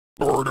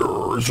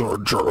Ladies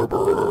and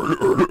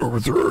gentlemen,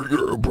 everything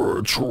in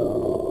between.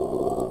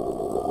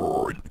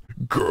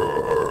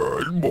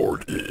 Good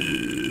morning,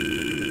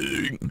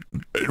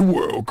 and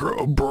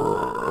welcome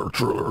back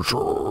to the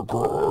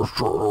Circus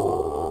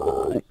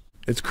Show.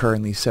 It's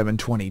currently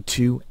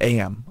 7:22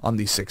 a.m. on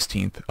the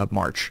 16th of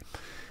March.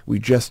 We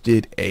just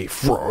did a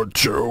front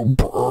to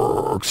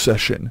back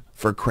session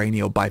for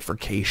Cranial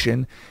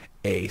Bifurcation,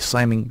 a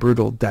slamming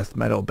brutal death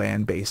metal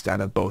band based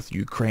out of both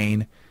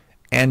Ukraine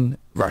and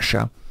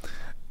Russia,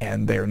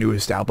 and their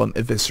newest album,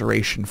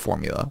 Evisceration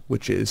Formula,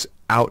 which is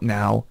out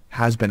now,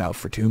 has been out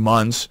for 2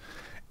 months,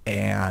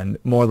 and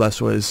more or less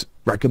was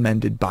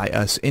recommended by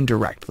us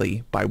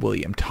indirectly by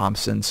William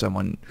Thompson,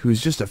 someone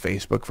who's just a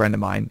Facebook friend of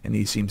mine, and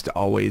he seems to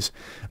always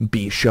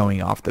be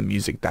showing off the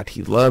music that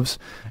he loves,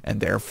 and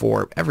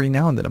therefore every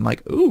now and then I'm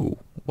like, ooh,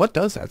 what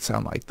does that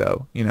sound like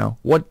though? You know,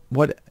 what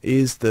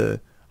is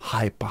the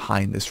hype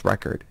behind this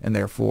record? And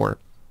therefore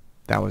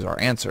that was our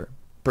answer.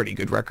 Pretty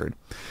good record.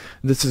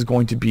 This is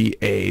going to be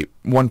a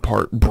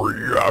one-part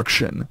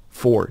reaction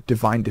for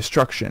Divine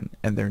Destruction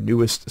and their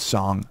newest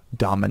song,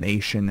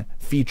 Domination,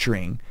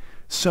 featuring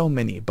so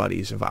many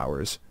buddies of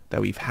ours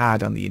that we've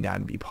had on the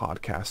Anatomy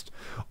podcast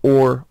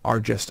or are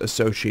just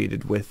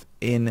associated with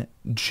in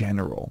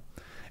general.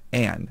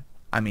 And,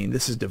 I mean,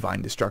 this is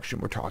Divine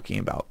Destruction we're talking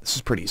about. This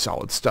is pretty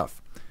solid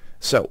stuff.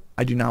 So,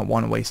 I do not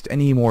want to waste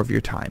any more of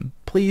your time.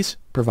 Please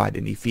provide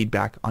any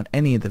feedback on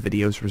any of the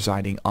videos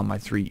residing on my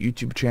 3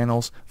 YouTube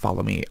channels.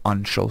 Follow me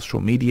on social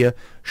media,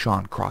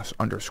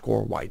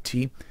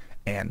 SeanCross_YT,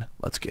 and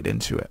let's get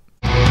into it.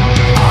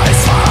 I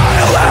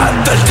smile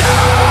at the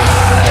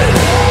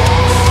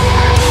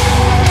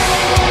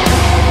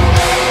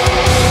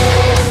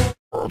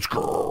dead! Let's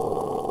go!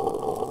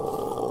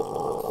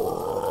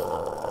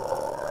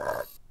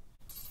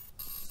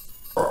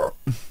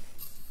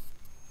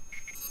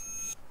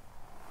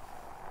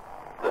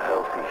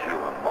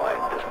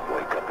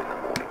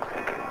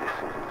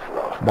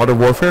 Modern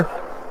Warfare?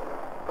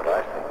 But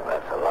I think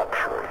that's a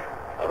luxury,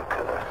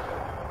 Oculus,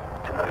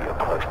 to know you're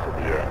close to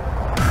the end.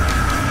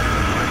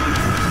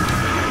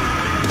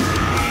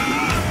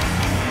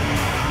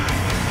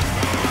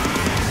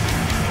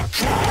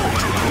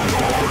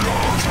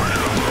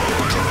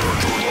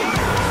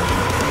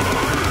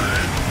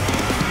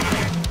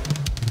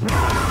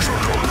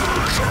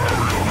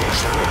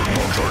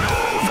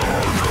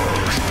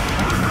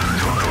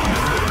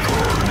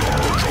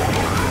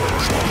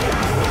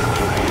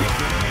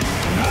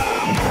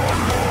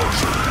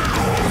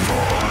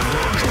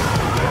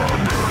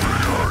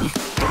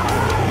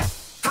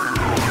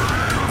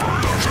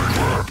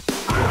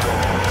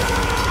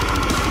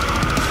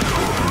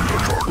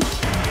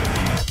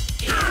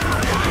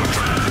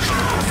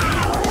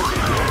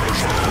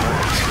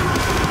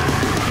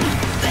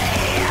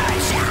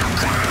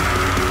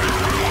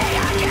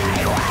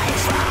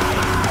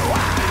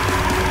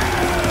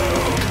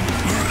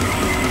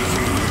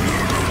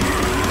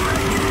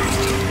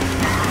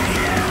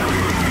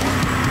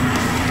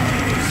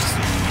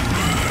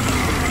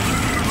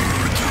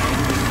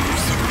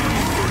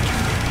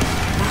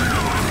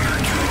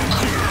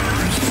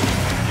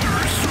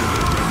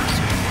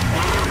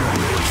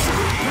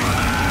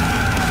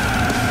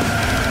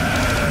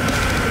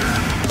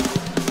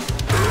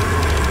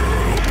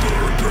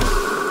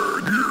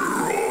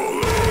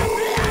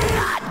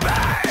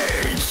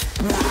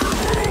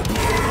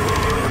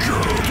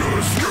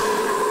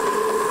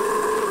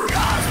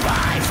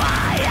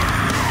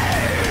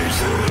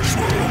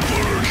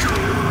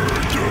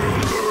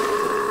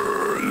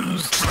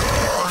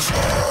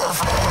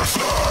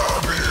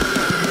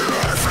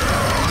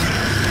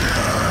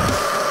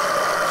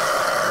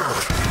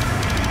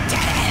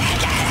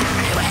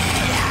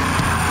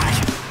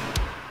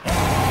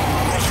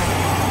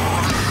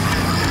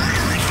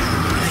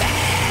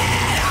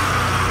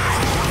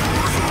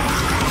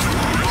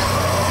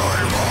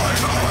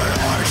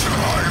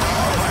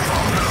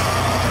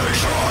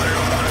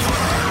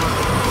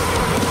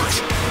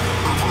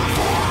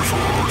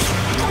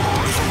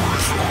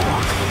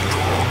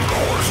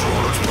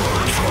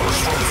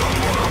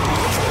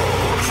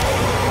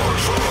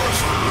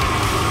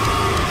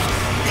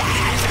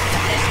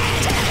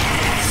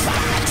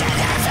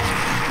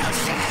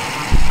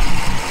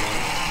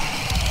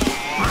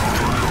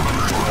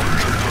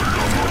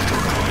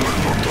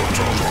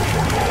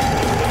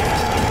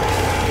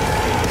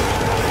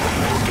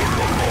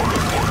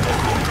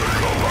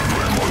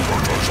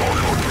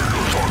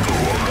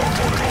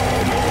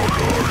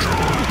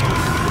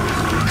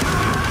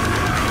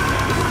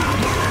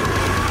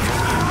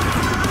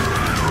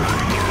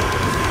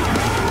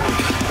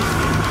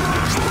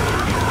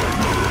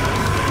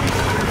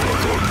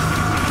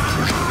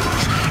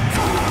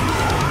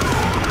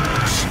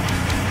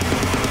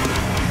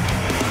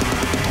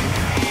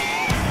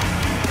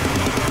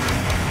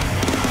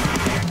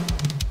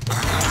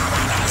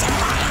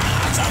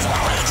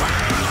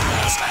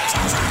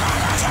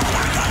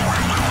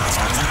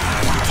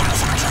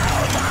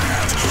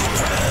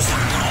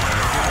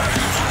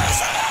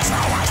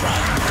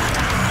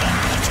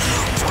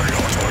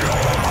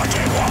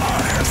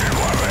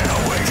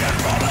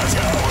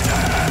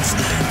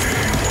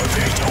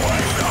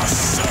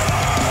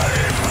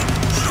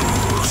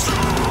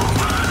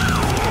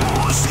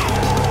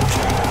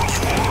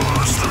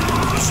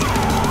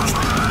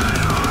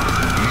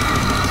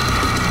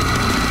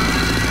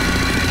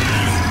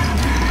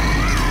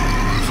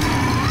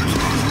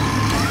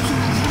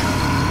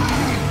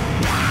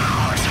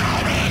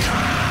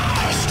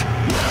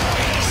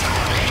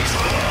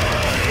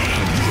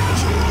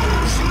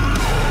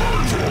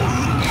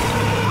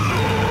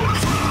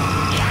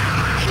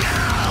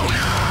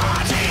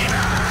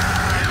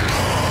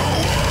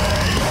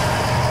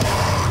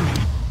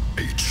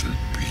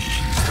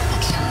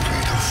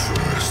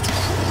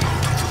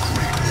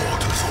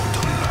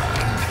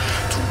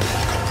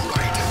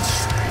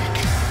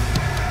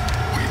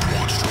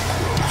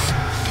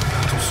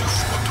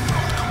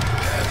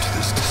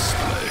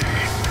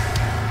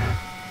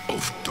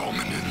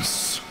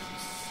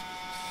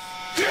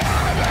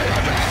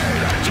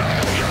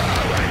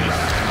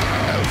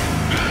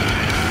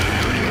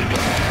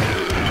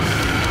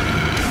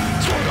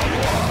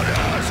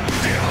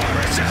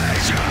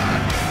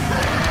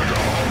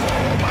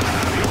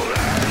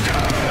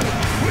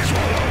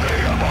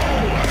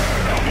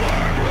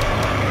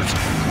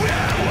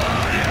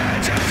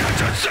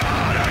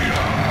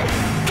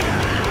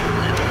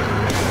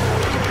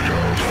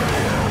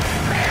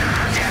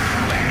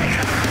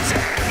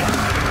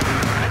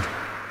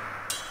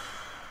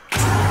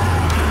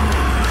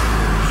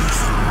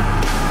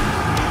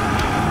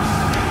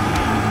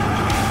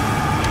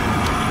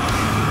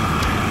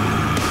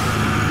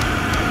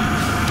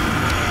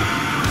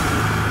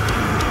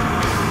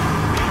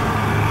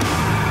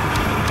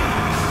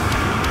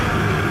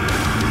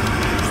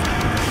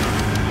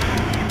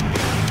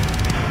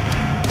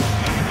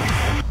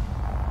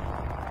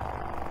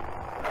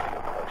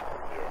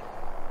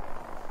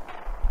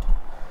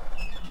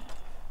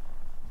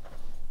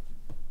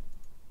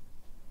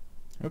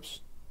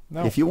 Oops.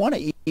 No. If you want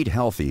to eat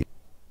healthy,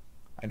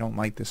 I don't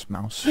like this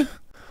mouse.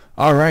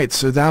 Alright,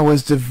 so that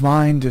was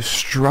Divine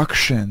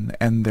Destruction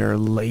and their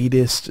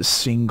latest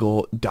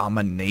single,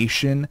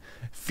 Domination,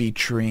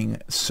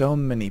 featuring so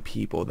many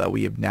people that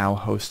we have now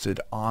hosted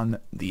on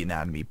the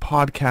Anatomy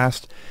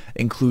podcast,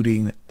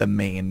 including the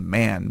main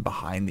man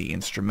behind the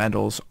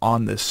instrumentals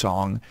on this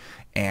song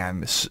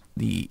and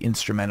the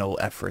instrumental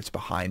efforts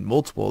behind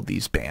multiple of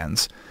these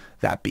bands,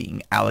 that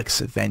being Alex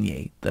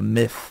Sevigny, the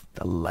myth,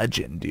 the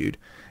legend, dude.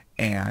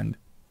 And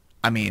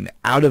I mean,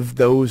 out of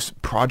those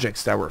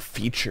projects that were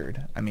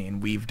featured, I mean,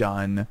 we've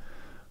done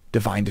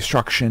Divine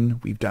Destruction,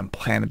 we've done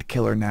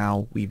Planetkiller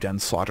now, we've done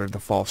Slaughter the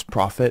False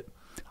Prophet.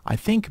 I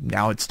think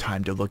now it's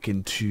time to look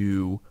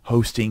into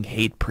hosting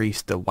Hate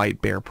Priest, the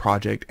White Bear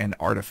Project, and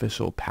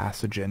Artificial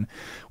Pathogen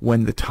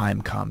when the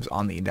time comes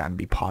on the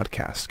Anatomy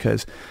podcast,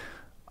 because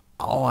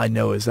all I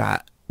know is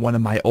that one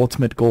of my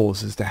ultimate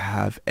goals is to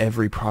have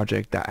every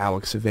project that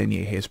Alex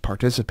Sevigny has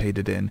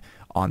participated in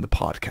on the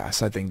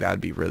podcast. I think that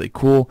would be really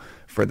cool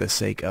for the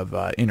sake of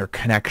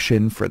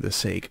interconnection, for the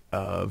sake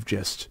of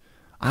just,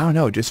 I don't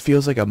know, it just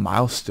feels like a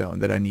milestone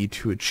that I need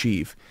to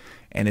achieve.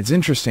 And it's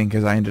interesting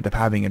because I ended up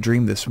having a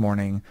dream this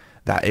morning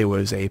that it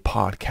was a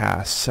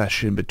podcast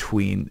session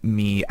between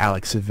me,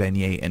 Alex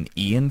Sevigny, and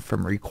Ian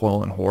from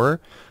Recoil and Horror.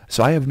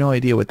 So I have no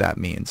idea what that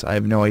means. I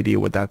have no idea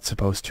what that's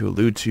supposed to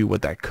allude to,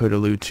 what that could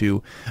allude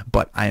to,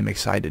 but I am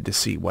excited to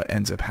see what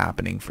ends up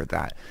happening for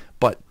that.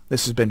 But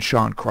this has been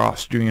Sean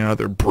Cross doing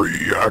another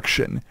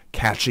reaction,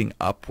 catching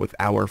up with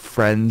our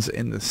friends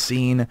in the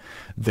scene,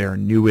 their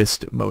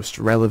newest, most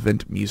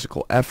relevant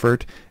musical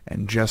effort,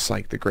 and just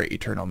like the Great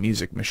Eternal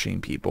Music Machine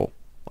people,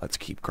 let's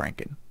keep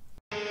cranking.